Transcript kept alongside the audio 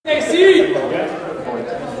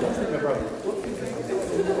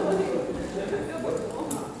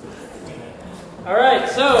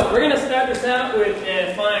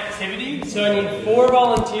So I need 4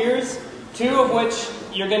 volunteers, 2 of which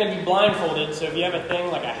you're going to be blindfolded. So if you have a thing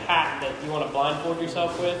like a hat that you want to blindfold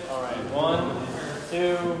yourself with, all right, 1,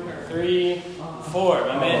 2, 3, 4.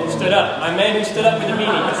 My man who stood up. My man who stood up for the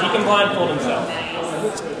meeting because he can blindfold himself.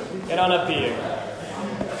 Get on up here.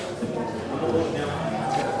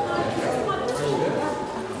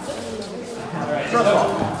 All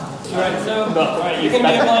right, you're going to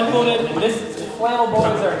get blindfolded, and this flannel boy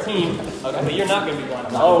is our team, okay. But you're not going to be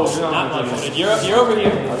blindfolded. Oh, you're not blindfolded. You're over here.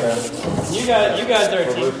 Okay. You guys are a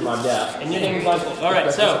team, and you're going to be blindfolded. All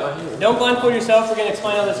right, so don't blindfold yourself. We're going to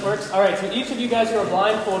explain how this works. All right, so each of you guys who are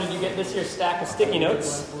blindfolded, you get this here stack of sticky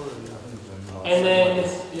notes, and then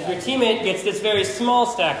your teammate gets this very small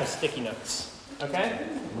stack of sticky notes. Okay?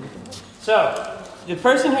 So the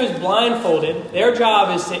person who is blindfolded, their job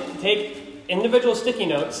is to take individual sticky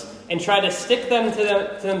notes and try to stick them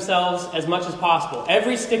to themselves as much as possible.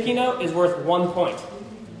 Every sticky note is worth 1 point.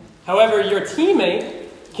 However, your teammate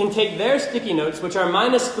can take their sticky notes, which are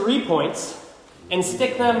minus 3 points, and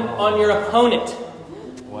stick them on your opponent.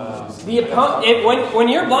 Wow. When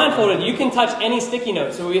you're blindfolded, you can touch any sticky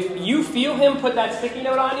note. So if you feel him put that sticky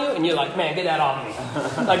note on you, and you're like, man, get that off me.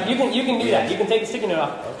 Like you can do that. You can take the sticky note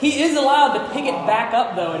off. He is allowed to pick it back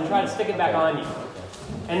up though and try to stick it back on you.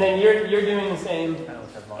 And then you're doing the same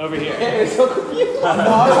over here. You're so confused.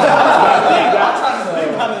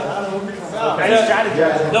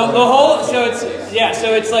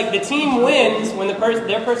 So it's like the team wins when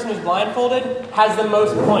their person who's blindfolded has the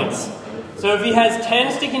most points. So if he has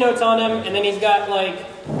 10 sticky notes on him, and then he's got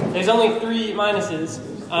there's only 3 minuses.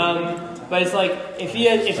 But it's like if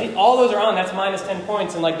all those are on, that's minus 10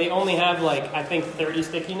 points, and they only have I think 30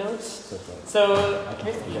 sticky notes. So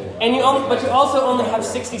but you also only have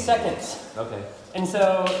 60 seconds. Okay. And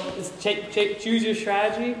so choose your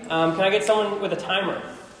strategy. Can I get someone with a timer?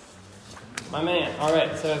 My man. All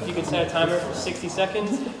right. So if you could set a timer for 60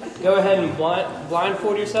 seconds, go ahead and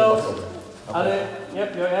blindfold yourself.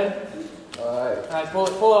 Yep. Go ahead. All right. Pull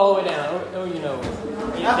it all the way down. Oh, you know.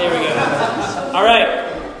 Yeah, there we go. All right.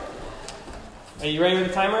 Are you ready with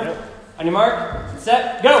the timer? Yep. On your mark,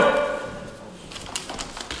 set, go!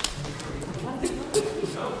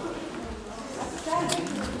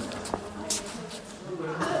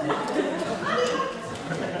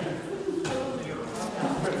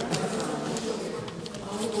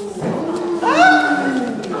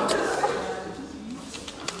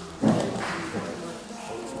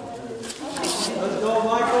 Let's go,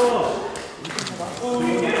 Michael!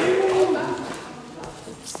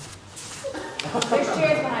 There's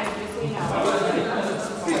chairs behind you, so you know.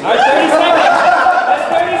 All right,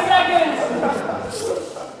 30 seconds! That's 30 seconds!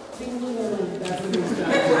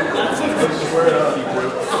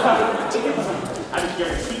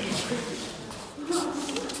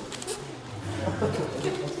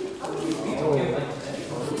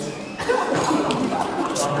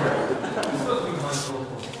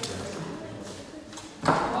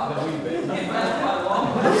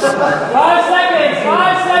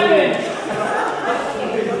 Five seconds!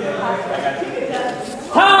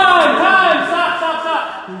 Time!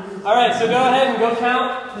 Stop! All right, so go ahead and go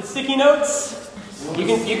count the sticky notes. You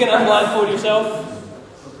can unblindfold yourself.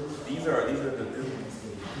 These are the.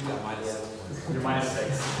 You're minus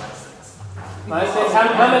 6. Minus 6.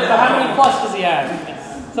 How many plus does he have?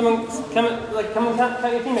 Someone come and count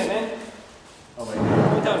your teammate, man. Oh wait. What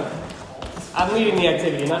are you talking about? I'm leading the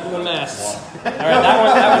activity, not doing masks. All right, that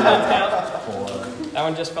one doesn't count. 4. That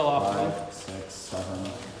one just fell off. 5, 6,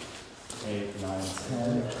 7, 8, 9,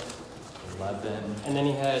 10, 11. And then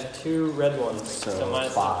he had 2 red ones. So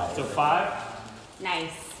minus 5. So 5.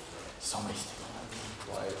 Nice. So many sticky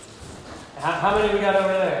notes. How many we got over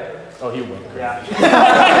there? Oh, he went. Yeah.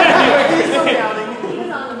 He's still counting. He's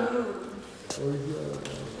on the move.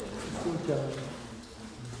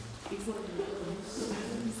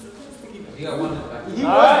 You got one in the back. He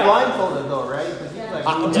was blindfolded though, right?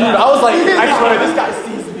 Dude, I was like, I just wanted this guy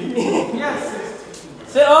sees me. Yes.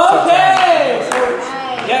 Okay.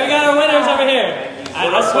 Yeah, we got our winners over here.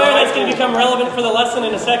 I swear that's going to become relevant for the lesson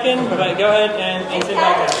in a second, but go ahead and sit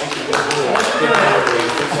back down.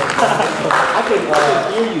 I could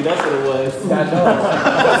hear you, that's what it was.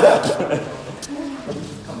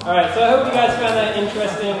 All right, so I hope you guys found that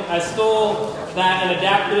interesting. I stole that and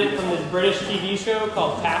adapted it from this British TV show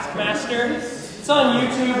called Taskmaster. It's on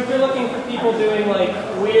YouTube. If you're looking for people doing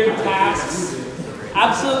weird tasks,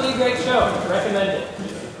 absolutely great show. Recommend it.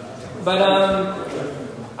 But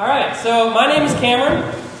all right. So my name is Cameron.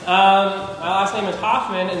 My last name is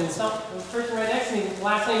Hoffman, and the person right next to me, his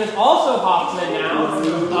last name is also Hoffman now.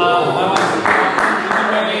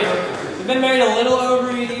 My wife, we've been married a little over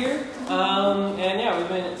a year. And yeah, we've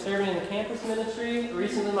been serving in the campus ministry.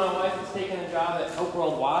 Recently, my wife has taken a job at Hope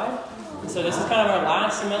Worldwide. So this is kind of our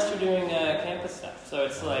last semester doing campus stuff. So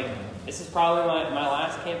it's like, this is probably my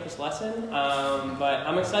last campus lesson. But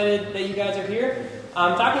I'm excited that you guys are here.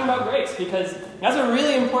 I'm talking about grace because that's a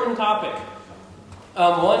really important topic.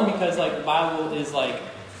 One, because like the Bible is like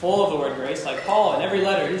full of the word grace. Like Paul, in every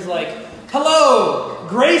letter, he's like, "Hello,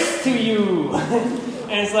 grace to you."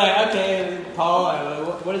 And it's like, okay, Paul,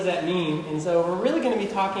 what does that mean? And so we're really going to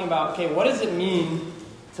be talking about, okay, what does it mean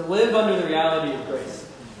to live under the reality of grace?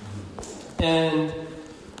 And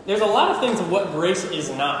there's a lot of things of what grace is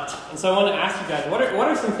not. And so I want to ask you guys, what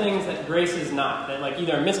are some things that grace is not? That like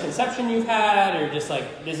either a misconception you've had or just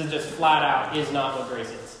like, this is just flat out is not what grace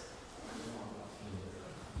is.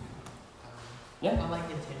 Yeah? I like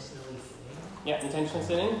intentionally sinning. Yeah, intentional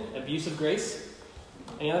sinning, abuse of grace.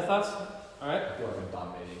 Any other thoughts? All right. I feel like I'm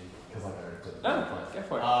dominating because like I already put Go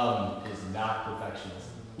for it. Is not perfectionism.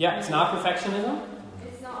 Yeah, it's not perfectionism.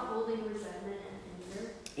 It's not holding resentment and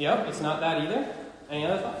anger. Yep, it's not that either. Any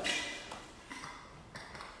other thoughts?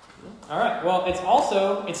 All right. Well,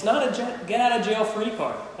 it's not a get out of jail free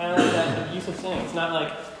card. Kind of like that abuse of sin. It's not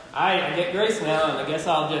like I get grace now and I guess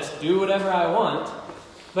I'll just do whatever I want.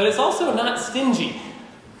 But it's also not stingy.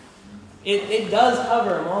 It does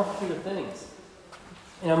cover a multitude of things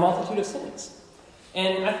and a multitude of sins.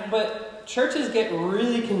 But churches get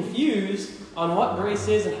really confused on what grace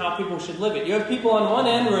is and how people should live it. You have people on one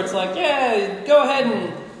end where it's like, yeah, go ahead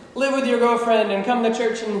and live with your girlfriend and come to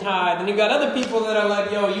church and tithe. And you've got other people that are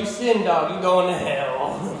like, yo, you sin, dog, you going to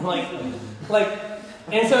hell.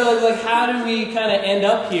 And so how do we kind of end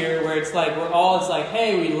up here where it's like, it's like,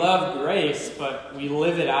 hey, we love grace, but we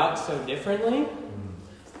live it out so differently?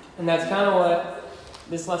 And that's kind of what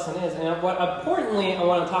this lesson is. And what importantly I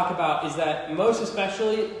want to talk about is that most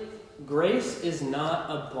especially, grace is not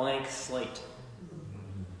a blank slate.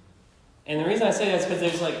 And the reason I say that is because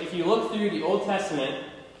there's like, if you look through the Old Testament,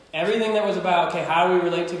 everything that was about, okay, how do we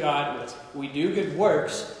relate to God was we do good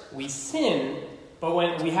works, we sin, but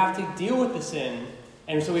when we have to deal with the sin,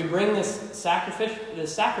 and so we bring this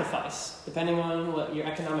sacrifice, depending on what your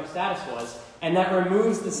economic status was, and that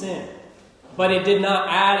removes the sin. But it did not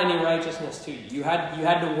add any righteousness to you. You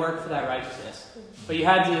had to work for that righteousness. But you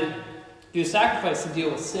had to do a sacrifice to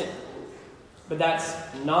deal with sin. But that's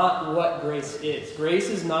not what grace is. Grace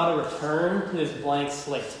is not a return to this blank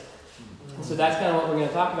slate. And so that's kind of what we're going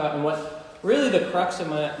to talk about. And what really the crux of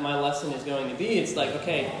my lesson is going to be, it's like,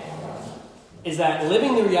 okay, is that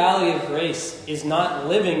living the reality of grace is not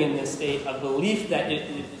living in this state of belief that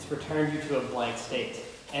it's returned you to a blank state.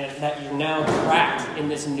 And that you're now trapped in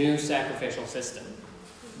this new sacrificial system.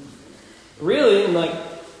 Really, and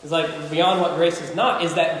it's like beyond what grace is not,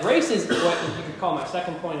 is that grace is what you could call my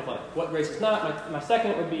second point of like what grace is not. My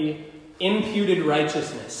second would be imputed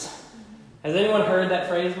righteousness. Has anyone heard that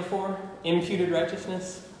phrase before? Imputed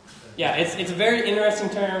righteousness? Yeah, it's a very interesting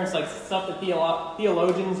term. It's like stuff that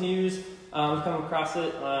theologians use. I've come across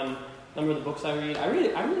it on a number of the books I read. I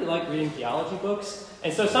really like reading theology books.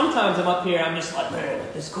 And so sometimes I'm up here, I'm just like, man,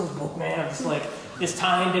 this is a cool book, man. I'm just like, just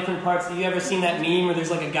tying different parts. Have you ever seen that meme where there's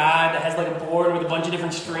like a guy that has like a board with a bunch of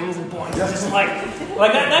different strings and points? It's just like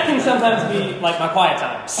that can sometimes be like my quiet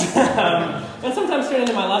times. And sometimes turn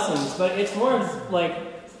into my lessons. But it's more of like,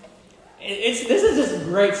 this is just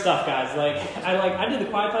great stuff, guys. I did the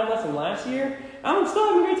quiet time lesson last year. I'm still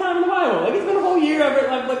having a great time in the Bible. It's been a whole year.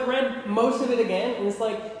 I've read most of it again. And it's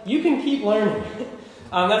like, you can keep learning.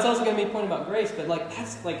 That's also going to be a point about grace, but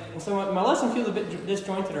so my lesson feels a bit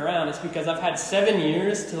disjointed around. It's because I've had 7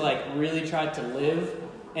 years to really try to live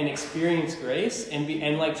and experience grace and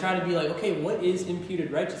try to be like, okay, what is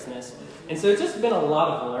imputed righteousness? And so it's just been a lot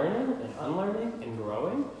of learning and unlearning and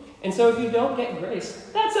growing. And so if you don't get grace,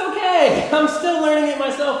 that's okay. I'm still learning it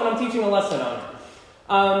myself and I'm teaching a lesson on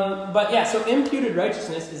it. But yeah, so imputed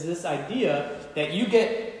righteousness is this idea that you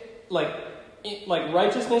get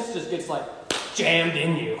righteousness just gets jammed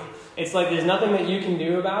in you. It's like there's nothing that you can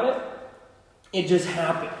do about it. It just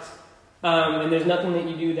happens. And there's nothing that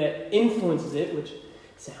you do that influences it, which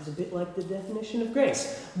sounds a bit like the definition of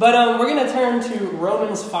grace. But we're going to turn to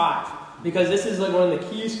Romans 5, because this is one of the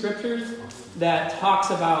key scriptures that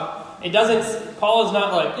talks about, Paul is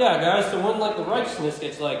not like, yeah, guys, so when the righteousness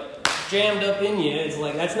gets jammed up in you, it's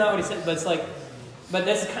that's not what he said, but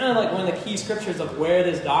that's kind of one of the key scriptures of where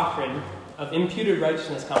this doctrine of imputed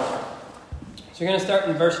righteousness comes from. So you're going to start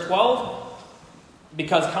in verse 12.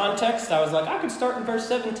 Because context, I was like, I could start in verse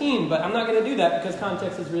 17, but I'm not going to do that because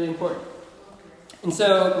context is really important. And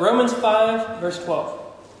so, Romans 5, verse 12.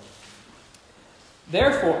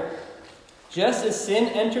 Therefore, just as sin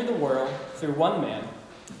entered the world through one man,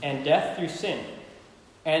 and death through sin.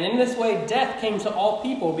 And in this way, death came to all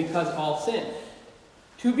people because all sinned.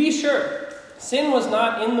 To be sure, sin was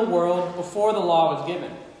not in the world before the law was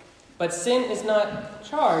given. But sin is not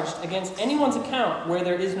charged against anyone's account where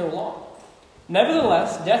there is no law.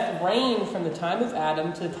 Nevertheless, death reigned from the time of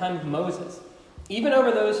Adam to the time of Moses, even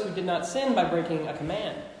over those who did not sin by breaking a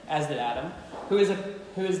command, as did Adam, who is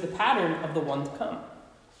the pattern of the one to come.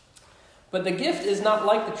 But the gift is not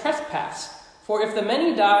like the trespass. For if the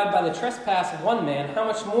many died by the trespass of one man, how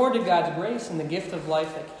much more did God's grace and the gift of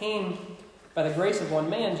life that came by the grace of one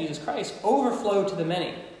man, Jesus Christ, overflow to the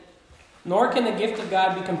many? Nor can the gift of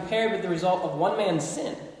God be compared with the result of one man's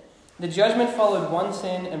sin. The judgment followed one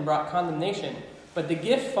sin and brought condemnation, but the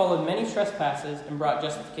gift followed many trespasses and brought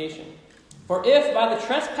justification. For if by the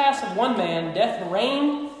trespass of one man death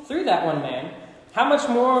reigned through that one man, how much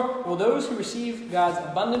more will those who receive God's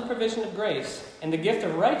abundant provision of grace and the gift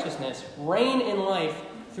of righteousness reign in life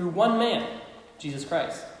through one man, Jesus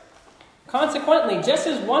Christ? Consequently, just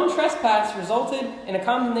as one trespass resulted in a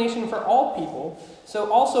condemnation for all people,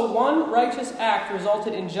 so also one righteous act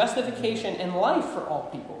resulted in justification and life for all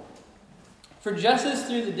people. For just as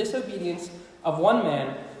through the disobedience of one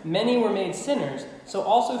man many were made sinners, so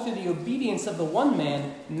also through the obedience of the one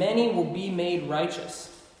man many will be made righteous.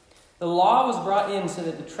 The law was brought in so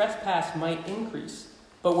that the trespass might increase,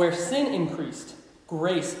 but where sin increased,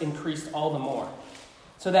 grace increased all the more.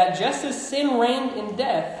 So that just as sin reigned in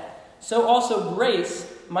death, so also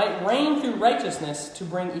grace might reign through righteousness to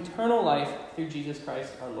bring eternal life through Jesus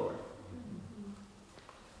Christ our Lord.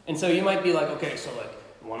 And so you might be like, okay, so like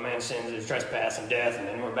one man sins, there's trespass and death, and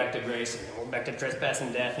then we're back to grace, and then we're back to trespass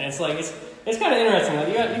and death. And it's like, it's kind of interesting.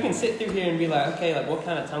 Like you can sit through here and be like, okay, like what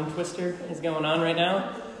kind of tongue twister is going on right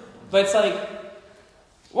now? But it's like,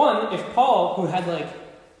 one, if Paul, who had like,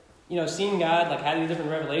 seen God, like had these different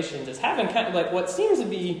revelations, is having kind of like what seems to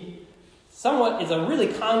be somewhat is a really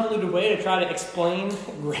convoluted way to try to explain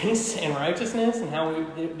grace and righteousness and how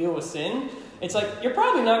we deal with sin. It's like, you're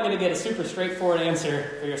probably not going to get a super straightforward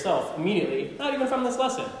answer for yourself immediately, not even from this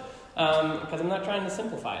lesson, because I'm not trying to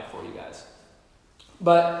simplify it for you guys.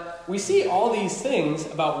 But we see all these things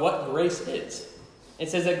about what grace is. It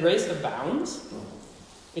says that grace abounds.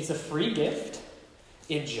 It's a free gift.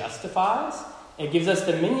 It justifies. It gives us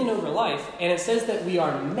dominion over life. And it says that we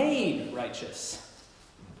are made righteous.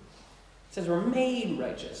 It says we're made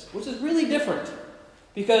righteous, which is really different.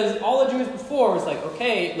 Because all the Jews before was like,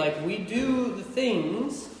 okay, like we do the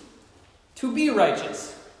things to be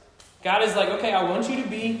righteous. God is like, okay, I want you to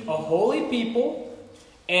be a holy people,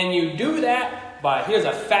 and you do that by, here's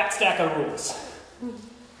a fat stack of rules.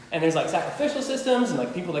 And there's like sacrificial systems and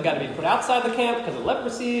like people that got to be put outside the camp because of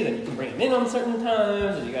leprosy, then you can bring them in on certain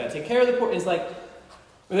times, and you got to take care of the poor. It's like,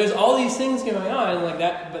 there's all these things going on like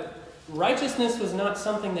that, but righteousness was not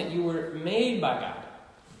something that you were made by God.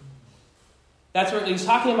 That's what he's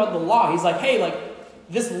talking about the law. He's like, hey, like,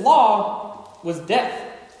 this law was death.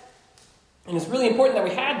 And it's really important that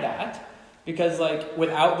we had that, because like,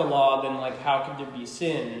 without the law, then like, how could there be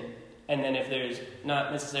sin? And then if there's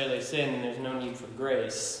not necessarily sin, then there's no need for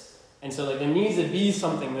grace. And so like, there needs to be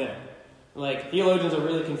something there. Like, theologians are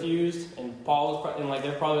really confused, and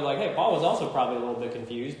they're probably like, hey, Paul was also probably a little bit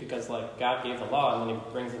confused, because like, God gave the law, and then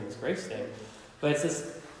he brings in this grace thing. But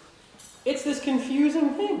it's this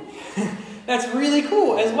confusing thing. That's really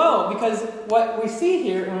cool as well, because what we see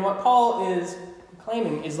here and what Paul is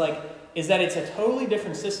claiming is that it's a totally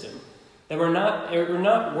different system. That we're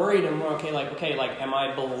not worried and more okay, am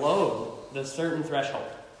I below the certain threshold?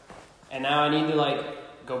 And now I need to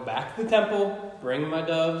like go back to the temple, bring my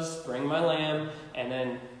doves, bring my lamb, and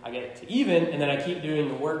then I get to even, and then I keep doing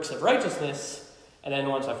the works of righteousness, and then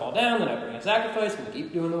once I fall down, then I bring a sacrifice and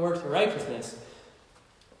keep doing the works of righteousness.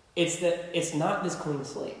 It's not this clean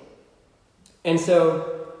slate. And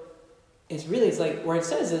so it's like where it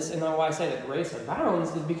says this, and why I say that grace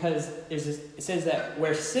abounds is because it says that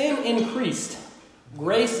where sin increased,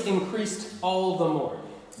 grace increased all the more.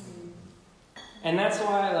 And that's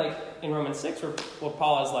why, like, in Romans 6, where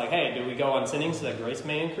Paul is like, hey, do we go on sinning so that grace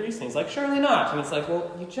may increase? And he's like, surely not. And it's like,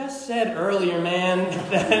 well, you just said earlier, man,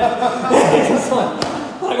 that it's like,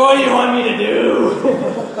 what do you want me to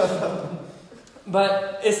do?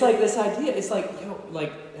 But it's like this idea, it's like,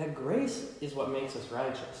 that grace is what makes us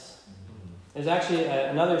righteous. There's actually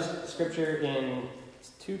another scripture in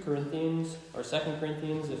 2 Corinthians, or 2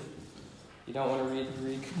 Corinthians, if you don't want to read the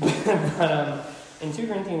Greek. But in 2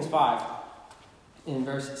 Corinthians 5, in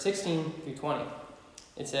verse 16 through 20,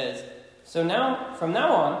 it says, so now, from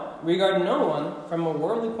now on, regard no one from a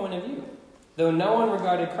worldly point of view. Though no one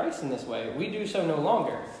regarded Christ in this way, we do so no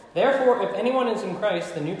longer. Therefore, if anyone is in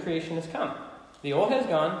Christ, the new creation has come. The old has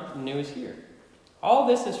gone, the new is here. All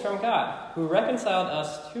this is from God, who reconciled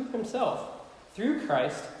us to himself through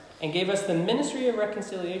Christ and gave us the ministry of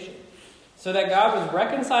reconciliation, so that God was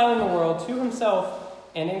reconciling the world to himself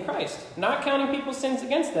and in Christ, not counting people's sins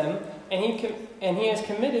against them, and he has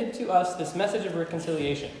committed to us this message of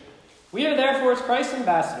reconciliation. We are therefore Christ's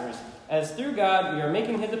ambassadors, as through God we are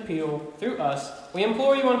making his appeal through us. We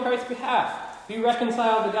implore you on Christ's behalf, be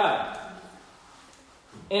reconciled to God.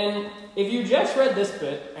 And if you just read this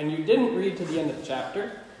bit and you didn't read to the end of the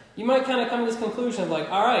chapter, you might kind of come to this conclusion of like,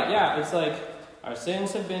 all right, yeah, it's like our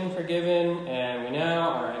sins have been forgiven and we now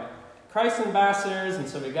are Christ's ambassadors, and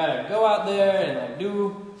so we got to go out there and like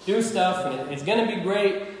do stuff, and it's going to be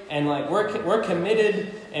great, and like we're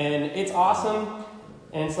committed, and it's awesome,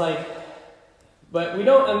 and it's like, but we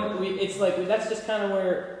don't. It's like that's just kind of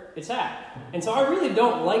where it's at. And so I really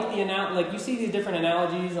don't like the like you see these different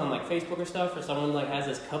analogies on like Facebook or stuff, where someone like has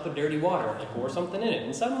this cup of dirty water, they pour something in it,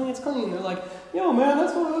 and suddenly it's clean. They're like, yo man,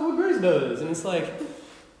 that's what grace does, and it's like,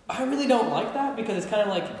 I really don't like that, because it's kind of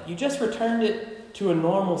like you just returned it to a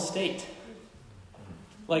normal state.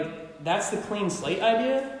 Like, that's the clean slate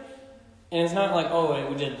idea. And it's not like,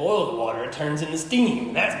 oh, we just boil the water, it turns into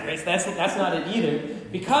steam. That's grace. That's not it either.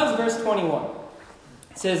 Because verse 21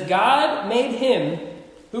 says, God made him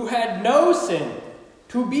who had no sin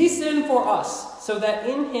to be sin for us, so that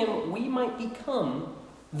in him we might become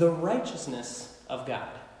the righteousness of God.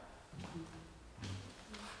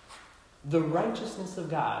 The righteousness of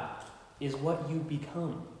God is what you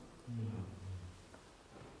become.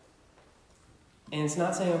 And it's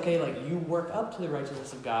not saying, okay, like you work up to the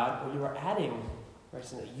righteousness of God, or you are adding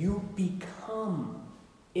righteousness. You become.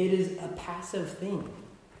 It is a passive thing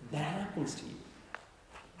that happens to you.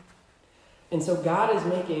 And so God is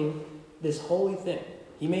making this holy thing.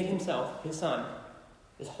 He made himself, his son,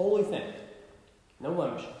 this holy thing, no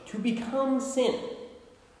blemish, to become sin,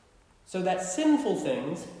 so that sinful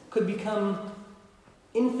things could become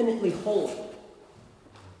infinitely holy.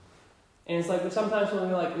 And it's like sometimes when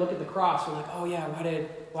we like look at the cross, we're like, oh yeah,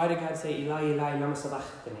 why did God say, Eli, Eli, lama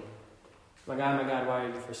sabachthani? My God, why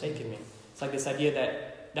have you forsaken me? It's like this idea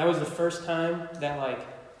that was the first time that like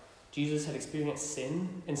Jesus had experienced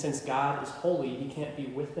sin, and since God is holy, he can't be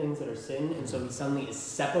with things that are sin, and so he suddenly is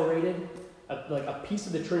separated. Like a piece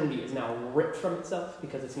of the Trinity is now ripped from itself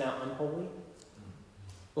because it's now unholy.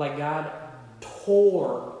 Like God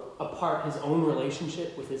tore apart his own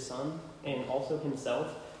relationship with his son and also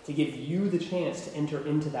himself to give you the chance to enter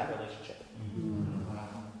into that relationship.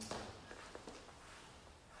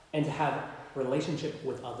 And to have relationship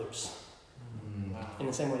with others. In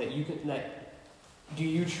the same way that you can, do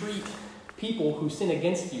you treat people who sin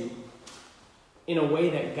against you in a way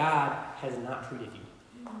that God has not treated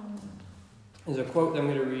you? There's a quote that I'm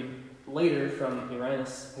going to read later from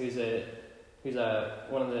Irenaeus, who's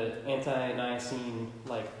one of the anti-Nicene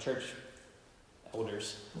church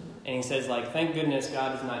elders, and he says thank goodness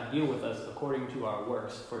God does not deal with us according to our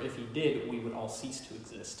works, for if he did, we would all cease to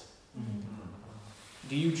exist.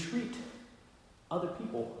 Do you treat other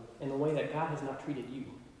people in the way that God has not treated you,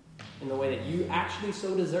 in the way that you actually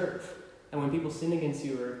so deserve? And when people sin against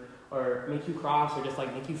you or make you cross or just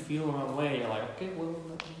make you feel the wrong way, you're like, okay, well,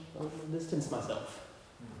 I'll distance myself.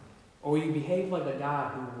 Or you behave like a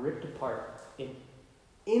God who ripped apart an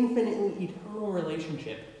infinitely eternal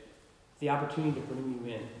relationship, the opportunity to bring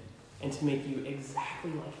you in and to make you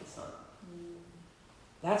exactly like his son.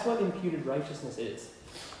 That's what imputed righteousness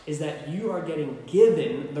is that you are getting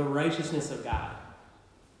given the righteousness of God.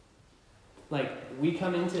 We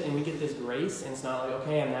come into and we get this grace, and it's not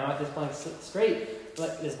okay, I'm now at this blank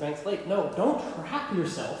slate. No, don't trap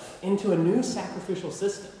yourself into a new sacrificial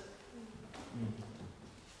system.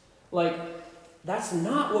 That's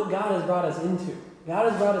not what God has brought us into.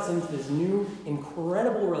 God has brought us into this new,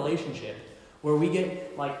 incredible relationship where we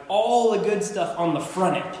get, all the good stuff on the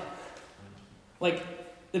front end.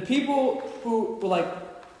 The people who,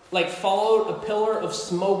 followed a pillar of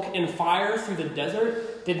smoke and fire through the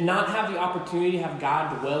desert did not have the opportunity to have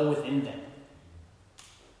God dwell within them.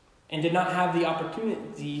 And did not have the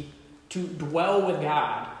opportunity to dwell with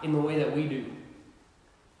God in the way that we do.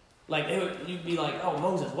 You'd be like, oh,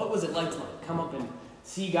 Moses, what was it like to come up and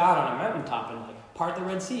see God on a mountaintop and part the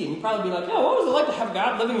Red Sea? And you'd probably be like, what was it like to have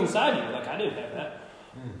God living inside you? I didn't have that.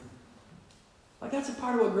 That's a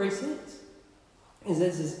part of what grace is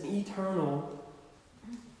this eternal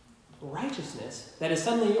righteousness that is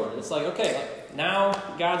suddenly yours. It's now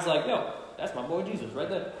God's that's my boy Jesus right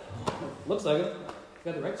there. Looks like it.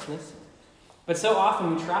 Got the righteousness. But so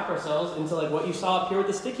often we trap ourselves into what you saw up here with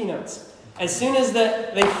the sticky notes. As soon as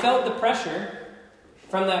they felt the pressure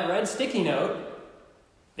from that red sticky note,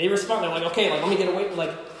 They respond, they're like, okay, like, let me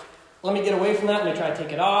get away from that, and they try to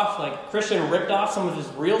take it off. Like, Christian ripped off some of his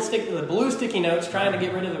the blue sticky notes, trying to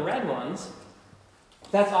get rid of the red ones.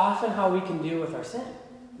 That's often how we can deal with our sin.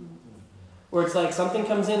 Where it's like something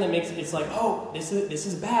comes in that makes it's like, oh, this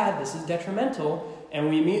is bad, this is detrimental, and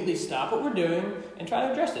we immediately stop what we're doing and try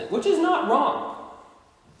to address it, which is not wrong.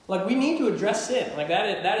 Like, we need to address sin. Like,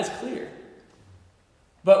 that is clear.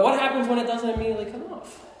 But what happens when it doesn't immediately come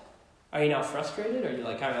off? Are you now frustrated? Are you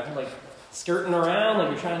like kind of like skirting around, like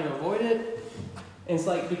you're trying to avoid it? And it's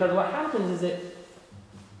like, because what happens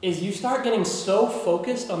is you start getting so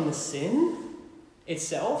focused on the sin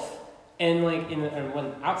itself, and like and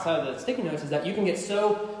when outside of the sticky notes, is that you can get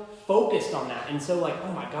so focused on that, and so like,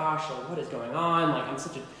 oh my gosh, like what is going on? Like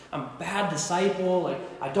I'm a bad disciple, like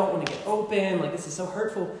I don't want to get open, like this is so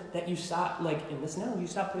hurtful, that you stop, like in this now, you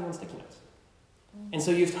stop putting on sticky notes. And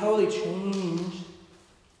so you've totally changed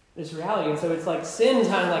this reality. And so it's like sin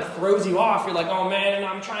kind of like throws you off. You're like, oh man,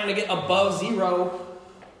 I'm trying to get above zero.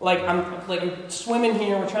 Like I'm swimming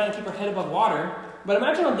here, we're trying to keep our head above water. But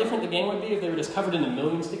imagine how different the game would be if they were just covered in a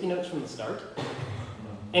million sticky notes from the start.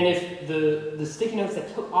 And if the sticky notes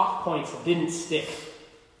that took off points didn't stick.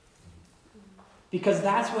 Because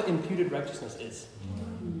that's what imputed righteousness is.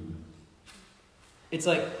 It's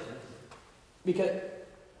like, because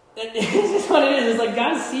it's just what it is. It's like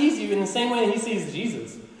God sees you in the same way that he sees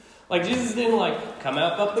Jesus. Like Jesus didn't like come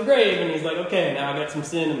up the grave and he's like, okay, now I got some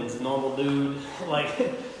sin and it's a normal dude.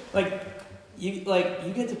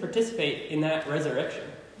 You get to participate in that resurrection.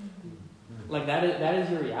 Like that is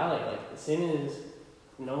your reality. Like sin is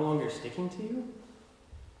no longer sticking to you.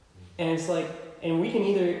 And it's like, and we can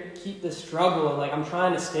either keep the struggle of like, I'm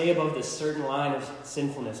trying to stay above this certain line of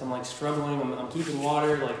sinfulness. I'm like struggling, I'm keeping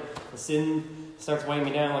water, like the sin starts weighing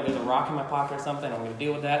me down, like there's a rock in my pocket or something, I'm going to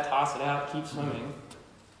deal with that, toss it out, keep swimming.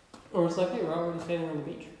 Or it's like, hey, we're already standing on the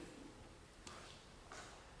beach.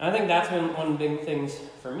 And I think that's been one of the big things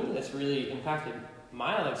for me that's really impacted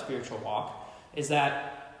my like spiritual walk, is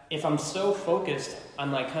that if I'm so focused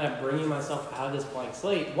on like kind of bringing myself out of this blank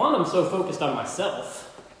slate, one, I'm so focused on myself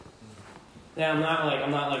that I'm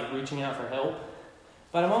not reaching out for help,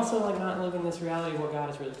 but I'm also like not living this reality of what God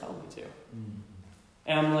has really called me to.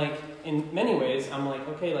 And I'm like, in many ways, I'm like,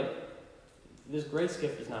 okay, like this grace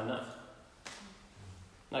gift is not enough.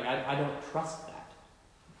 Like I don't trust that.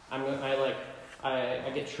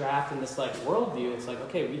 I get trapped in this like worldview. It's like,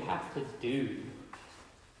 okay, we have to do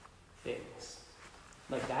things.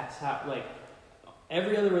 Like that's how, like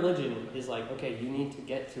every other religion is like, okay, you need to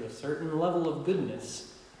get to a certain level of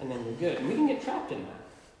goodness and then you're good. And we can get trapped in that.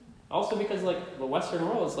 Also because like the Western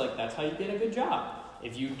world is like, that's how you get a good job.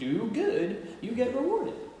 If you do good, you get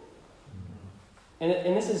rewarded.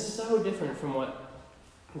 And this is so different from what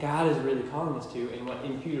God is really calling us to, and what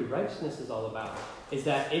imputed righteousness is all about, is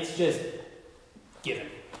that it's just given.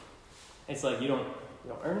 It's like you don't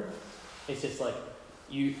earn it. It's just like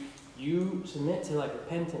you submit to like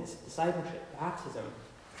repentance, discipleship, baptism,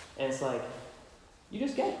 and it's like you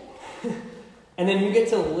just get it. And then you get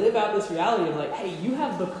to live out this reality of like, hey, you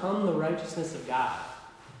have become the righteousness of God.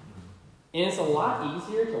 And it's a lot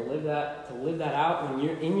easier to live that out when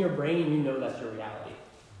you're in your brain and you know that's your reality.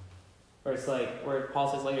 Where it's like, where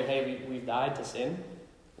Paul says later, hey, we've died to sin.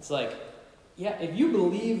 It's like, yeah, if you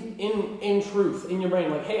believe in truth in your brain,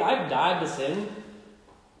 like, hey, I've died to sin,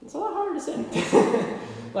 it's a lot harder to sin.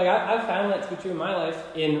 Like, I've found that to be true in my life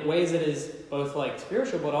in ways that is both like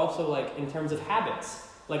spiritual, but also like in terms of habits.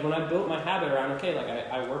 Like when I built my habit around, okay, like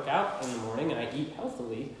I work out in the morning and I eat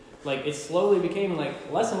healthily, like it slowly became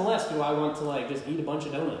like less and less do I want to like just eat a bunch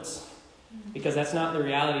of donuts, because that's not the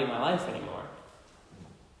reality of my life anymore.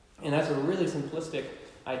 And that's a really simplistic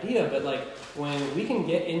idea, but like when we can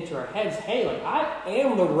get into our heads, hey, like I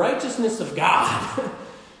am the righteousness of God,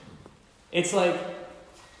 it's like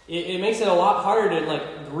it makes it a lot harder to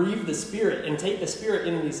like grieve the Spirit and take the Spirit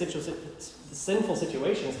into these sinful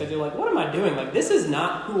situations, because you're like, what am I doing? Like this is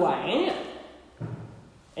not who I am.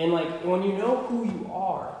 And like when you know who you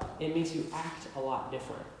are, it makes you act a lot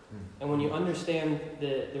different. And when you understand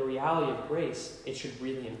the reality of grace, it should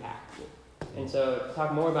really impact you. And so to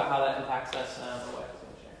talk more about how that impacts us, my wife is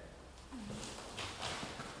going to share.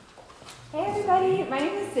 Hey everybody, my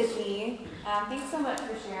name is Sydney. Thanks so much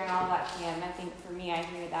for sharing all of that, Kim. I think for me, I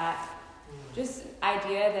hear that just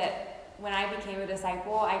idea that when I became a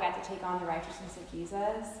disciple, I got to take on the righteousness of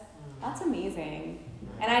Jesus. That's amazing.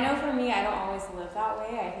 And I know for me, I don't always live that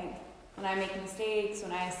way. I think when I make mistakes,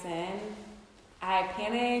 when I sin, I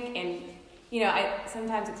panic, and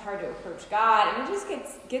sometimes it's hard to approach God, and it just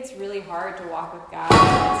gets really hard to walk with God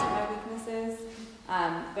because of my weaknesses.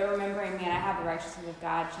 But remembering, man, I have the righteousness of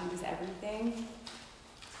God changes everything.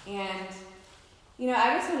 And,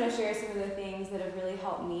 I just want to share some of the things that have really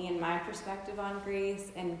helped me in my perspective on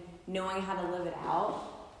grace and knowing how to live it out.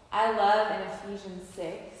 I love in Ephesians 6.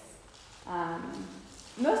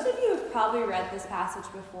 Most of you have probably read this passage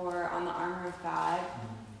before on the armor of God.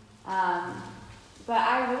 But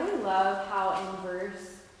I really love how in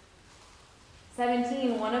verse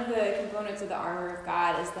 17, one of the components of the armor of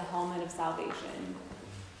God is the helmet of salvation.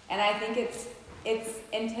 And I think it's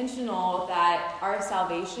intentional that our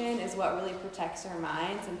salvation is what really protects our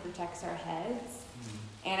minds and protects our heads.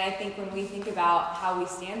 And I think when we think about how we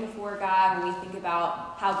stand before God, when we think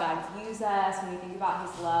about how God views us, when we think about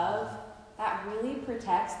his love, that really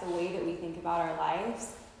protects the way that we think about our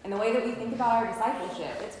lives and the way that we think about our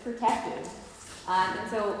discipleship. It's protective. And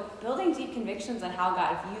so building deep convictions on how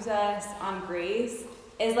God views us, on grace,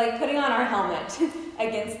 is like putting on our helmet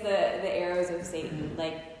against the arrows of Satan.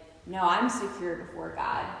 Like, no, I'm secure before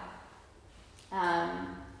God.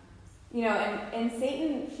 And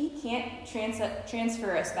Satan, he can't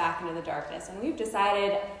transfer us back into the darkness. And we've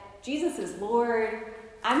decided Jesus is Lord.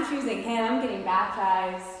 I'm choosing him. I'm getting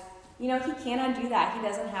baptized. He cannot do that. He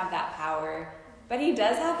doesn't have that power. But he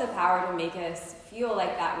does have the power to make us feel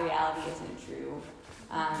like that reality isn't true.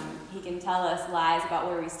 He can tell us lies about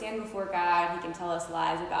where we stand before God. He can tell us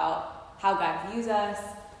lies about how God views us.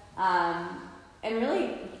 And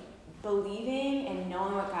really believing and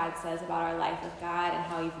knowing what God says about our life with God and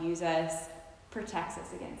how he views us protects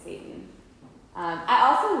us against Satan. I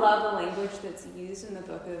also love the language that's used in the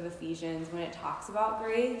book of Ephesians when it talks about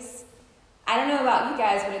grace. I don't know about you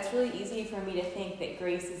guys, but it's really easy for me to think that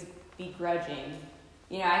grace is begrudging.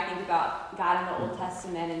 I think about God in the Old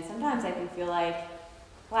Testament, and sometimes I can feel like,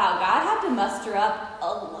 wow, God had to muster up a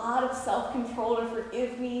lot of self-control to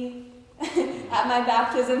forgive me. At my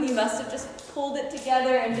baptism, he must have just pulled it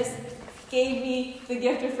together and just gave me the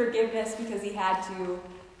gift of forgiveness because he had to.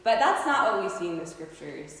 But that's not what we see in the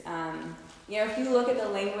scriptures. If you look at the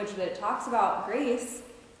language that it talks about grace,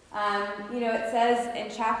 it says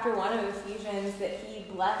in chapter 1 of Ephesians that he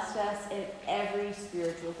blessed us in every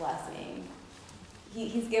spiritual blessing.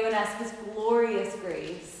 He's given us his glorious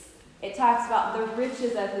grace. It talks about the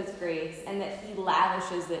riches of his grace and that he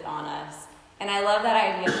lavishes it on us. And I love that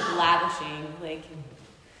idea of lavishing, like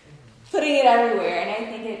putting it everywhere. And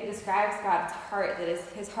I think it describes God's heart, that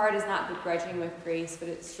his heart is not begrudging with grace, but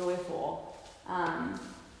it's joyful. I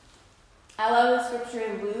love the scripture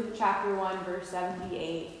in Luke chapter 1, verse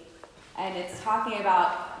 78. And it's talking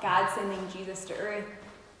about God sending Jesus to earth.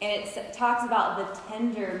 And it talks about the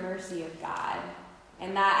tender mercy of God.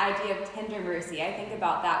 And that idea of tender mercy, I think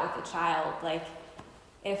about that with a child. Like,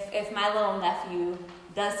 if my little nephew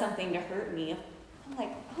does something to hurt me, I'm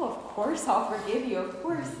like, oh, of course I'll forgive you. Of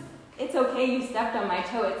course. It's okay you stepped on my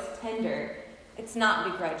toe. It's tender. It's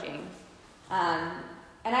not begrudging.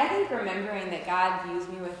 And I think remembering that God views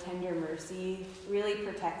me with tender mercy really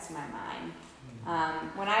protects my mind.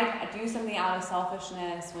 When I do something out of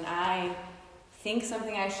selfishness, when I think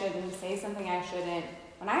something I shouldn't, say something I shouldn't,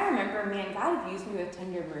 when I remember, man, God views me with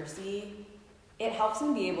tender mercy, it helps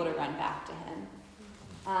me be able to run back to him.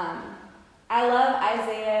 I love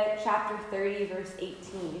Isaiah chapter 30, verse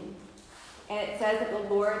 18. And it says that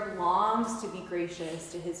the Lord longs to be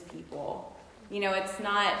gracious to his people. It's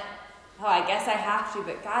not, oh, I guess I have to,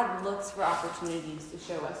 but God looks for opportunities to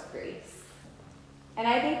show us grace. And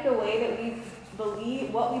I think the way that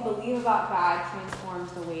what we believe about God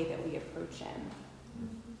transforms the way that we approach him.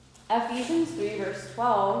 Ephesians 3, verse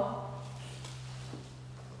 12.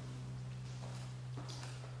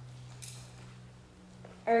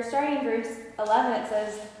 Or starting in verse 11, it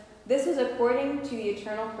says, "This is according to the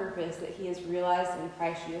eternal purpose that he has realized in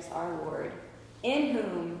Christ Jesus our Lord, in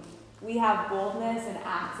whom we have boldness and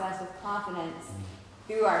access with confidence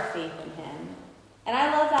through our faith in him." And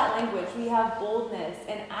I love that language. We have boldness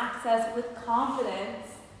and access with confidence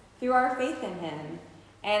through our faith in him.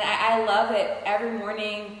 And I love it every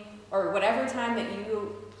morning or whatever time that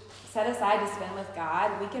you set aside to spend with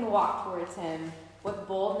God, we can walk towards him with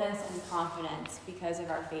boldness and confidence because of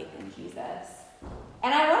our faith in Jesus.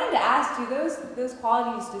 And I wanted to ask, do those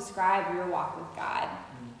qualities describe your walk with God?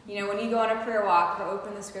 When you go on a prayer walk or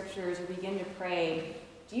open the scriptures or begin to pray,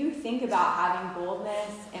 do you think about having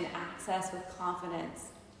boldness and access with confidence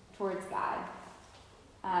towards God?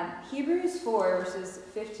 Hebrews 4, verses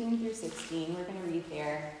 15 through 16, we're going to read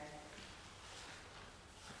there.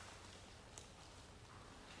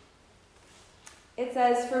 It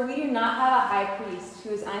says, "For we do not have a high priest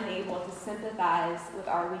who is unable to sympathize with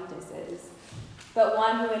our weaknesses, but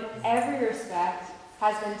one who in every respect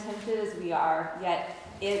has been tempted as we are, yet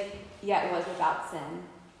was without sin.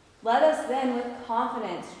 Let us then with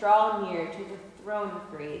confidence draw near to the throne of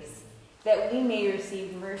grace, that we may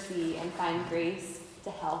receive mercy and find grace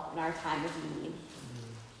to help in our time of need.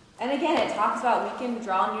 And again, it talks about we can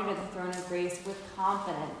draw near to the throne of grace with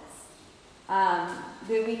confidence.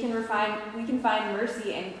 That we can find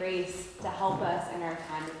mercy and grace to help us in our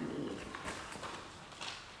time of need.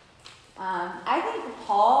 I think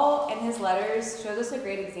Paul in his letters shows us a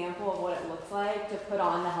great example of what it looks like to put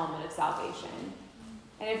on the helmet of salvation.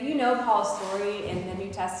 And if you know Paul's story in the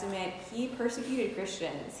New Testament, he persecuted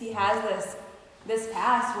Christians. He has this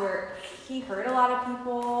past where he hurt a lot of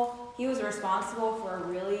people. He was responsible for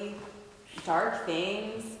really dark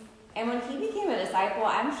things. And when he became a disciple,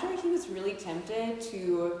 I'm sure he was really tempted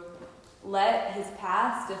to let his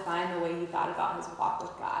past define the way he thought about his walk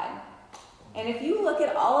with God. And if you look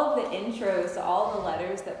at all of the intros to all the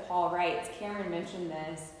letters that Paul writes, Cameron mentioned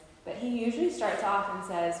this, but he usually starts off and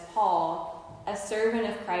says, Paul, a servant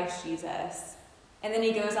of Christ Jesus. And then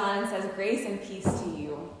he goes on and says, grace and peace to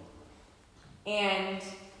you. And,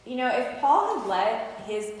 you know, if Paul had let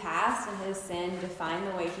his past and his sin define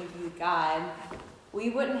the way he viewed God, we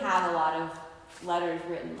wouldn't have a lot of letters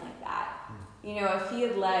written like that. You know, if he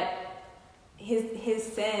had let his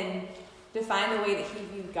sin define the way that he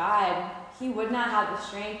viewed God, he would not have the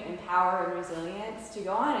strength and power and resilience to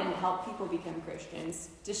go on and help people become Christians,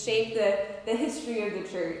 to shape the history of the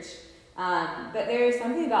church. But there is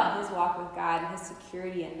something about his walk with God and his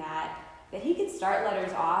security in that he could start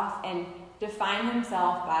letters off and define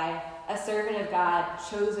himself by a servant of God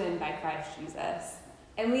chosen by Christ Jesus.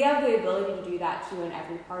 And we have the ability to do that too in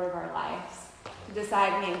every part of our lives, to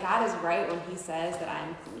decide, man, God is right when he says that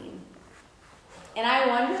I'm clean. And I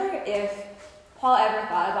wonder if Paul ever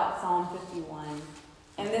thought about Psalm 51.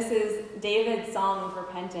 And this is David's song of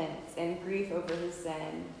repentance and grief over his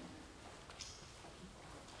sin.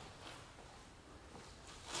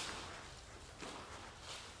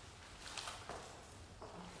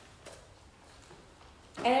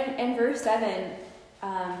 And in verse 7,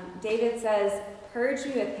 David says, purge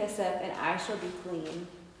me with hyssop and I shall be clean.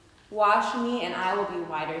 Wash me and I will be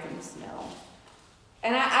whiter than snow.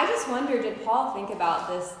 And I just wonder, did Paul think about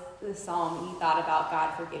this psalm? He thought about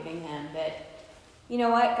God forgiving him, that, you know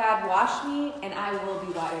what, God, wash me and I will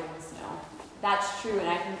be whiter than snow. That's true, and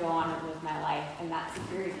I can go on and live my life in that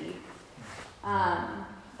security. But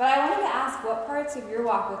I wanted to ask, what parts of your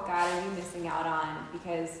walk with God are you missing out on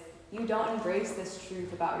because you don't embrace this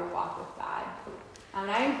truth about your walk with God? And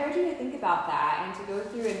I encourage you to think about that and to go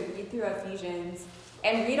through and read through Ephesians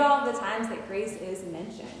and read all of the times that grace is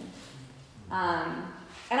mentioned.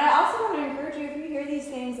 And I also want to encourage you, if you hear these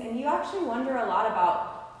things and you actually wonder a lot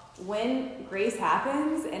about when grace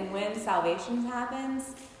happens and when salvation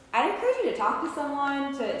happens, I'd encourage you to talk to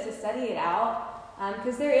someone to study it out,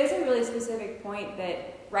 because there is a really specific point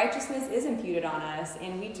that righteousness is imputed on us,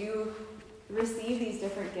 and we do receive these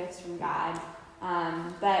different gifts from God.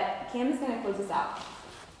 But Cam is going to close us out.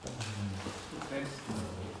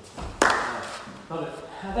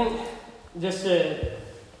 I think just to,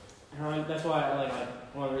 that's why I like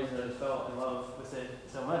one of the reasons I fell in love with Sid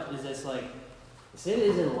so much is this, like, Sid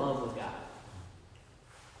is in love with God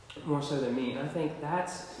more so than me, and I think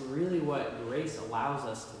that's really what grace allows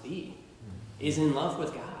us to be, is in love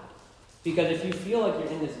with God. Because if you feel like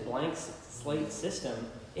you're in this blank slate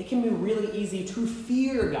system, it can be really easy to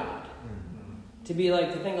fear God. To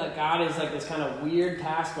think like God is like this kind of weird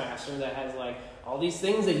taskmaster that has like all these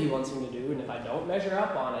things that he wants me to do, and if I don't measure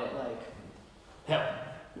up on it, like, hell.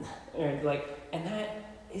 And that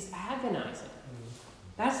is agonizing.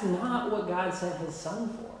 That's not what God sent his son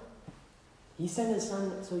for. He sent his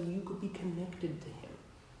son so you could be connected to him,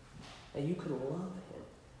 that you could love him,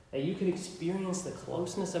 that you could experience the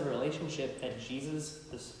closeness of a relationship that Jesus,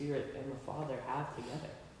 the Spirit, and the Father have together.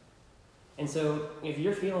 And so if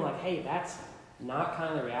you're feeling like, hey, that's not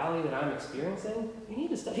kind of the reality that I'm experiencing, you need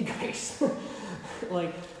to study grace.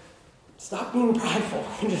 Like, stop being prideful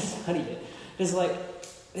and just study it. Just like,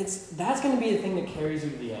 that's going to be the thing that carries you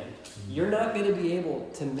to the end. You're not going to be able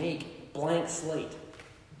to make blank slate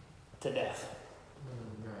to death.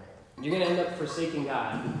 You're going to end up forsaking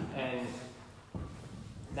God, and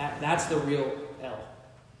that's the real hell.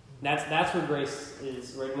 That's what grace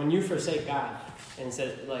is. When you forsake God and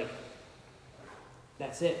says, like,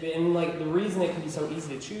 that's it. And like the reason it can be so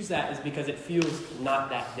easy to choose that is because it feels not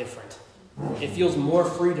that different. It feels more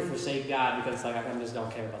free to forsake God because it's like, I just don't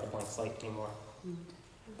care about the blank slate anymore.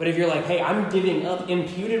 But if you're like, hey, I'm giving up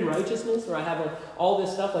imputed righteousness, or I have like all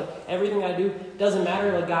this stuff, like everything I do doesn't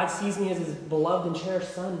matter, like God sees me as his beloved and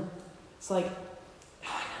cherished son, it's like,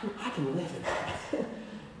 I can live in that.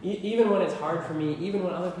 Even when it's hard for me, even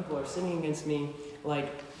when other people are sinning against me, like,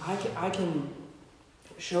 I can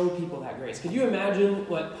show people that grace. Could you imagine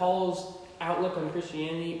what Paul's outlook on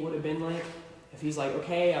Christianity would have been like if he's like,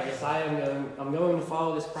 okay, I've decided I'm going to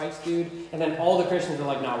follow this Christ dude, and then all the Christians are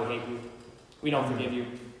like, no, we hate you. We don't forgive you.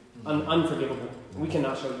 Unforgivable. We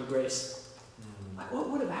cannot show you grace. Like, what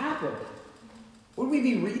would have happened? Would we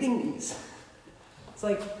be reading these? It's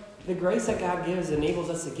like the grace that God gives enables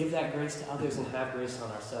us to give that grace to others and have grace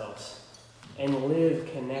on ourselves and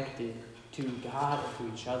live connected to God and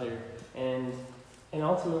to each other and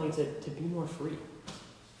ultimately to be more free.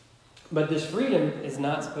 But this freedom is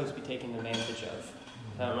not supposed to be taken advantage of.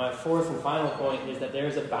 My fourth and final point is that there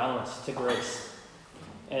is a balance to grace.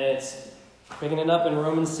 And it's picking it up in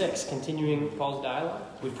Romans 6, continuing Paul's dialogue.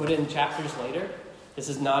 We put it in chapters later. This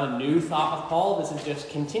is not a new thought of Paul. This is just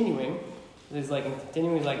continuing. He's like,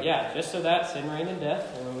 yeah, just so that sin reigned in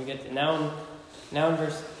death. And when we get to now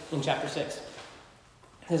in chapter 6. It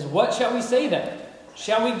says, what shall we say then?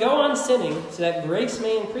 Shall we go on sinning so that grace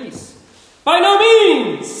may increase? By no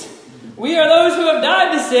means! We are those who have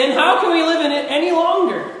died to sin. How can we live in it any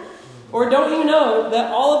longer? Or don't you know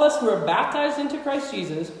that all of us who are baptized into Christ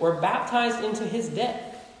Jesus were baptized into his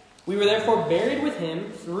death? We were therefore buried with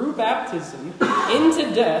him through baptism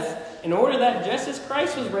into death, in order that just as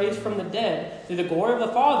Christ was raised from the dead through the glory of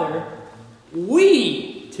the Father,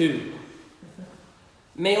 we too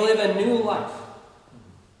may live a new life.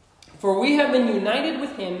 For we have been united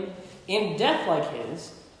with him in death like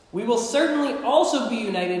his. We will certainly also be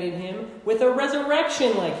united in him with a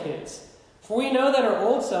resurrection like his. For we know that our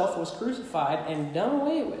old self was crucified and done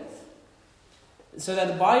away with, so that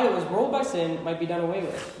the body that was ruled by sin might be done away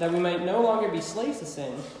with, that we might no longer be slaves to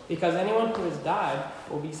sin, because anyone who has died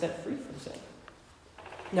will be set free from sin.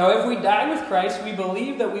 Now if we died with Christ, we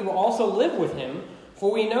believe that we will also live with him,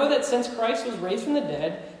 for we know that since Christ was raised from the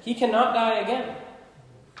dead, he cannot die again.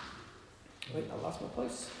 Wait, I lost my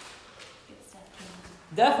place.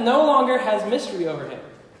 Death no longer has mystery over him.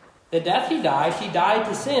 The death he died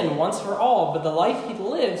to sin once for all, but the life he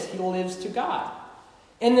lives to God.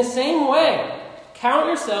 In the same way, count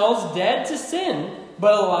yourselves dead to sin,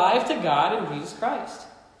 but alive to God in Jesus Christ.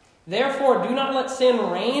 Therefore, do not let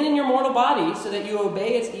sin reign in your mortal body so that you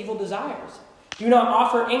obey its evil desires. Do not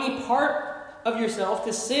offer any part of yourself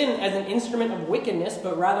to sin as an instrument of wickedness,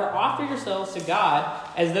 but rather offer yourselves to God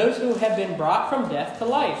as those who have been brought from death to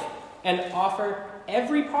life, and offer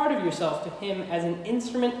every part of yourself to him as an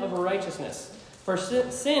instrument of righteousness. For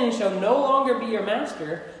sin shall no longer be your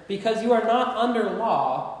master, because you are not under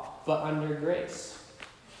law, but under grace.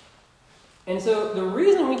 And so the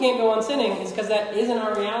reason we can't go on sinning is because that isn't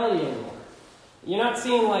our reality anymore. You're not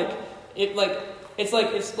seeing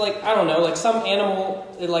it's like I don't know, like some animal,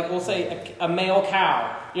 like we'll say a male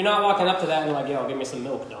cow. You're not walking up to that and like, yo, give me some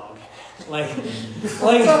milk, dog. Like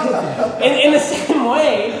in the same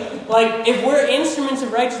way, like if we're instruments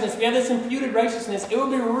of righteousness, we have this imputed righteousness, it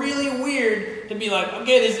would be really weird to be like,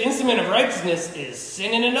 okay, this instrument of righteousness is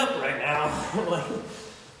sinning it up right now.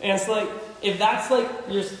 And it's like, if that's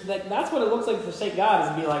that's what it looks like to forsake God,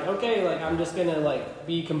 is to be like, okay, like I'm just gonna like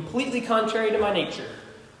be completely contrary to my nature.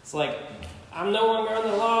 It's like I'm no longer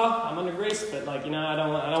under law, I'm under grace, but like, you know, I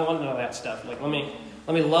don't want to know that stuff. Like let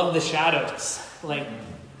me love the shadows. Like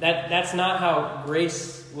that's not how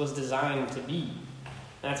grace was designed to be.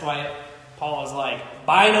 That's why Paul is like,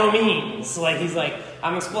 by no means. Like he's like,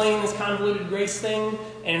 I'm explaining this convoluted grace thing,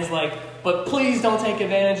 and it's like, but please don't take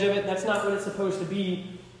advantage of it. That's not what it's supposed to be.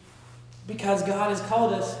 Because God has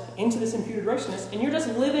called us into this imputed righteousness, and you're just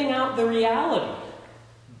living out the reality.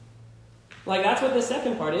 Like, that's what the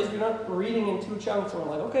second part is. You're not reading in two chunks, and we're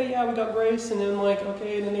like, okay, yeah, we got grace, and then like,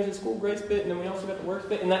 okay, and then there's a school grace bit, and then we also got the works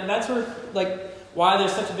bit. And that's sort of like why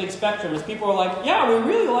there's such a big spectrum, is people are like, yeah, we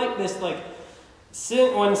really like this, like,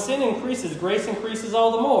 sin. When sin increases, grace increases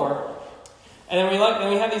all the more. And then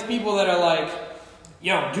we have these people that are like,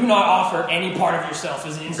 yo, do not offer any part of yourself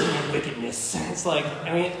as an instrument of wickedness. It's like,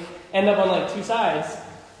 I mean, end up on like two sides,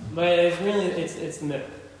 but it's really, it's the middle.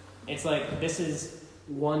 It's like, this is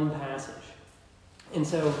one passage. And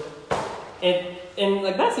so, and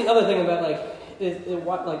like, that's the other thing about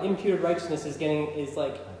what like imputed righteousness is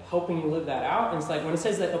like helping you live that out. And it's like, when it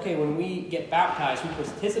says that, okay, when we get baptized, we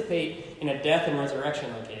participate in a death and resurrection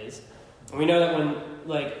like his. And we know that when,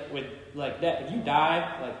 like, with like death, if you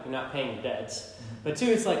die, like, you're not paying your debts. But two,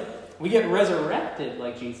 it's like, we get resurrected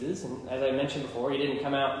like Jesus, and as I mentioned before, he didn't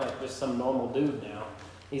come out like just some normal dude now.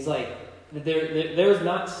 He's like, there was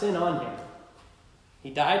not sin on him. He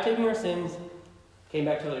died taking our sins, came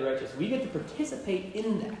back totally righteous. We get to participate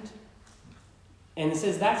in that. And it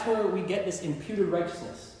says that's where we get this imputed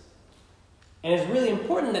righteousness. And it's really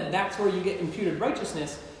important that that's where you get imputed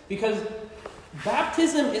righteousness, because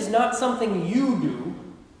baptism is not something you do.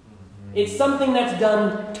 It's something that's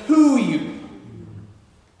done to you.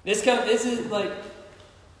 This is like,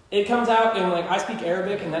 it comes out in, like, I speak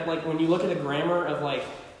Arabic, and that, like, when you look at the grammar of,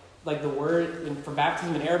 like the word for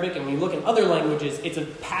baptism in Arabic, and when you look in other languages, it's a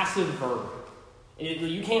passive verb.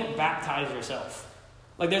 You can't baptize yourself.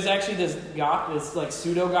 Like, there's actually this like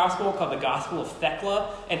pseudo-gospel called the Gospel of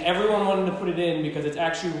Thecla, and everyone wanted to put it in because it's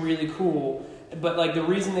actually really cool. But, like, the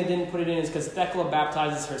reason they didn't put it in is because Thecla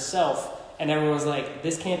baptizes herself, and everyone was like,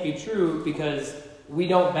 this can't be true because we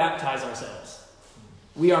don't baptize ourselves.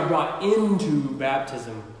 We are brought into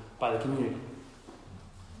baptism by the community.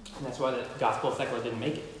 And that's why the Gospel of Thecla didn't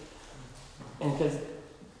make it. And because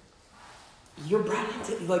you're brought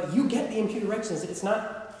into, like, you get the imputed righteousness. It's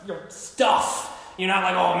not your stuff. You're not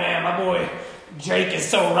like, oh man, my boy Jake is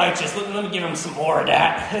so righteous. Let me give him some more of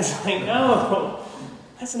that. It's like, no,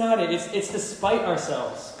 that's not it. It's despite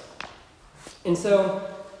ourselves. And so,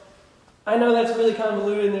 I know that's really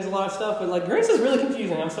convoluted and there's a lot of stuff, but, like, grace is really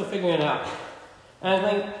confusing. I'm still figuring it out. And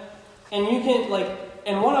I think, and you can, like,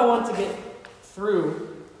 and what I want to get through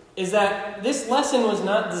is that this lesson was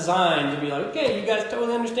not designed to be like, okay, you guys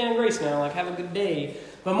totally understand grace now, like, have a good day.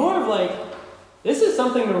 But more of like, this is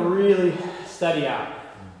something to really study out.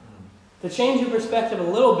 To change your perspective a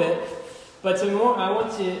little bit, but I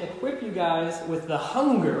want to equip you guys with the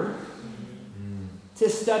hunger to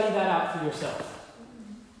study that out for yourself.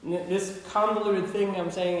 This convoluted thing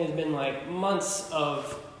I'm saying has been like months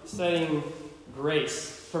of studying grace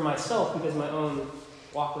for myself because my own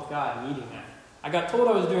walk with God needing that. I got told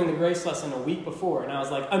I was doing the grace lesson a week before, and I was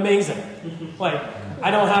like, amazing. Like, I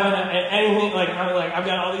don't have anything, like, I've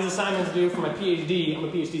got all these assignments to do for my PhD. I'm a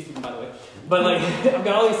PhD student, by the way. But, like, I've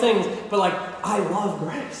got all these things, but, like, I love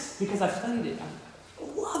grace because I've studied it.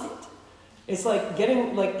 I love it. It's like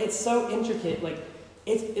getting, like, it's so intricate. Like,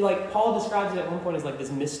 it's, like, Paul describes it at one point as, like,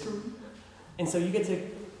 this mystery. And so you get to,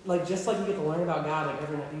 like, just like you get to learn about God, like,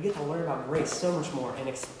 every night, you get to learn about grace so much more and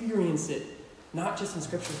experience it. Not just in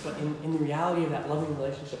scriptures, but in the reality of that loving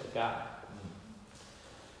relationship with God.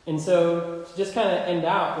 And so, to just kind of end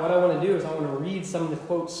out, what I want to do is I want to read some of the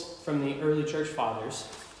quotes from the early church fathers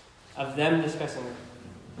of them discussing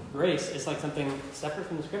grace. It's like something separate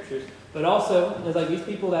from the scriptures. But also, there's like these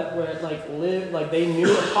people that were like live, like they knew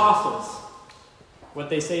apostles. What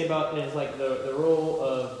they say about is like the role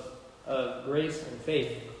of grace and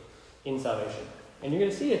faith in salvation. And you're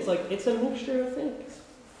going to see it's a mixture of things.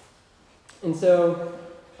 And so,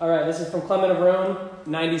 all right, this is from Clement of Rome,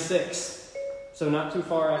 96. So not too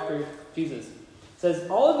far after Jesus. It says,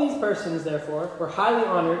 all of these persons, therefore, were highly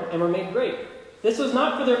honored and were made great. This was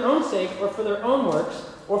not for their own sake or for their own works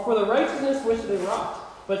or for the righteousness which they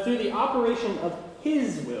wrought, but through the operation of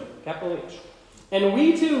his will, capital H. And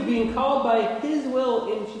we too, being called by his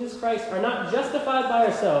will in Jesus Christ, are not justified by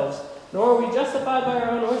ourselves, nor are we justified by our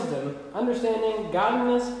own wisdom, understanding,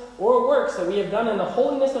 godliness, or works that we have done in the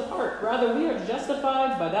holiness of heart. Rather, we are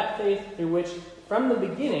justified by that faith through which, from the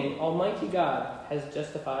beginning, Almighty God has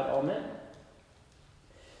justified all men.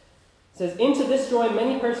 It says, into this joy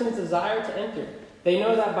many persons desire to enter. They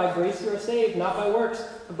know that by grace you are saved, not by works,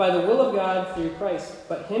 but by the will of God through Christ.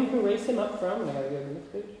 But him who raised him up from... I gotta go to the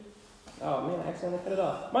next page. Oh man, I accidentally cut it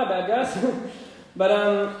off. My bad, guys. But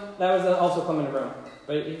that was also Clement of Rome.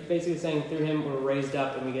 But it's basically saying through him we're raised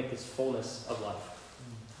up and we get this fullness of life.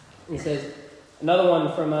 He says, another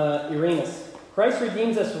one from Irenaeus. Christ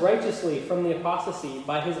redeems us righteously from the apostasy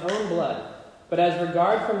by his own blood. But as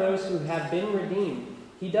regard from those who have been redeemed,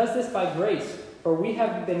 he does this by grace. For we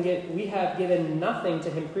have given nothing to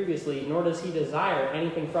him previously, nor does he desire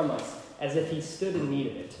anything from us, as if he stood in need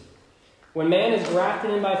of it. When man is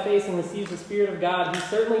grafted in by faith and receives the Spirit of God, he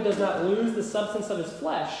certainly does not lose the substance of his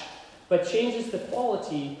flesh, but changes the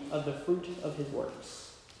quality of the fruit of his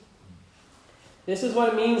works. This is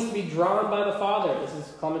what it means to be drawn by the Father. This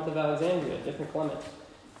is Clement of Alexandria, different Clement.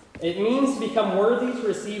 It means to become worthy to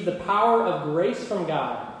receive the power of grace from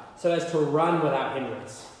God, so as to run without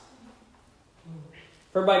hindrance.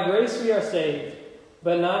 For by grace we are saved,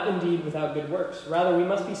 but not indeed without good works. Rather, we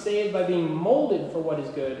must be saved by being molded for what is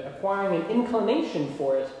good, acquiring an inclination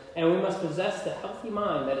for it, and we must possess the healthy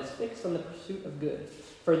mind that is fixed on the pursuit of good.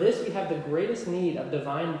 For this we have the greatest need of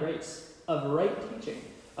divine grace, of right teaching,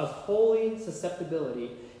 of holy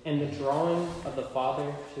susceptibility, and the drawing of the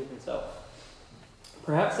Father to himself.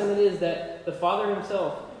 Perhaps then it is that the Father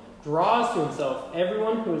himself draws to himself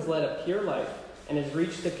everyone who has led a pure life and has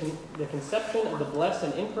reached the conception of the blessed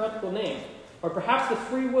and incorruptible name. Or perhaps the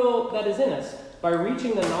free will that is in us, by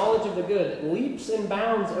reaching the knowledge of the good, leaps and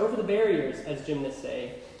bounds over the barriers, as gymnasts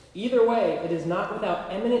say, Either way, it is not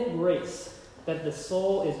without eminent grace that the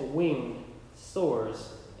soul is winged,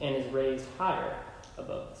 soars, and is raised higher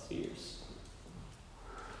above the spheres.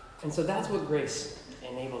 And so that's what grace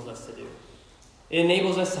enables us to do. It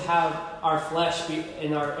enables us to have our flesh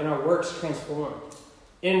and our works transformed.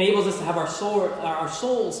 It enables us to have our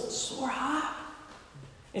souls soar high.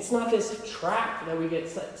 It's not this trap that we get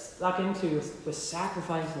stuck into with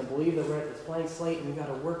sacrifice and believe that we're at this blank slate and we've got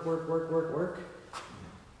to work.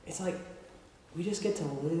 It's like we just get to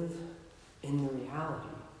live in the reality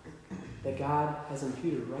that God has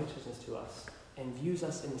imputed righteousness to us and views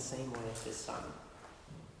us in the same way as his son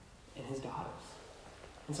and his daughters.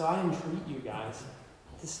 And so I entreat you guys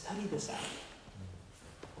to study this out.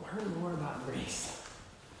 Learn more about grace.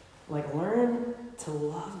 Learn to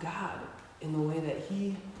love God in the way that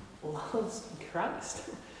he loves Christ.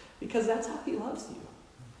 Because that's how he loves you.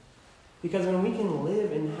 Because when we can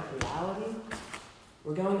live in that reality,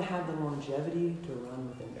 we're going to have the longevity to run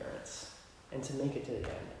with endurance and to make it to the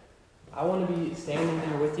end. I want to be standing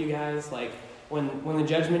there with you guys, when the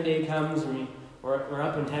judgment day comes and we're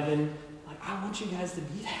up in heaven, I want you guys to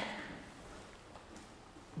be there.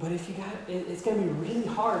 But it's going to be really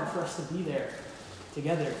hard for us to be there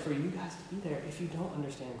together, for you guys to be there if you don't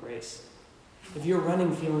understand grace. If you're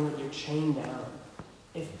running feeling like you're chained down.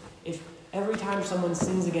 If every time someone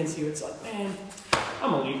sins against you, it's like, man,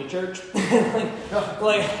 I'm going to leave the church. I'm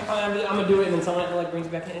going to do it, and then someone brings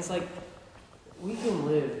you back in. It's like, we can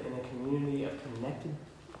live in a community of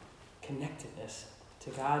connectedness to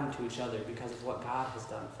God and to each other because of what God has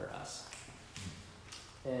done for us.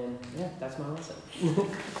 And yeah, that's my lesson. So, I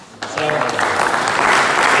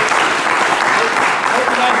hope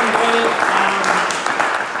you guys enjoyed it.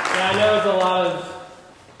 I know it's a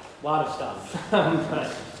lot of stuff,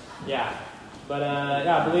 but yeah. But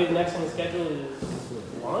I believe the next on the schedule is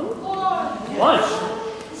lunch.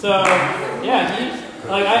 So yeah,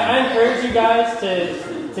 I encourage you guys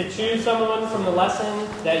to choose someone from the lesson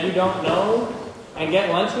that you don't know and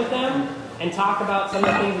get lunch with them. And talk about some of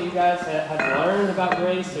the things that you guys have learned about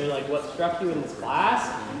grace or what struck you in this class.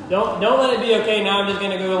 Don't let it be, okay, now I'm just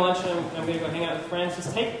going to go to lunch and I'm going to go hang out with friends.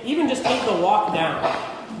 Just take the walk down.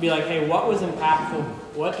 Be like, hey, what was impactful?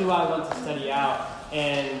 What do I want to study out?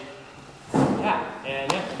 And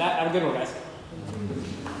have a good one, guys.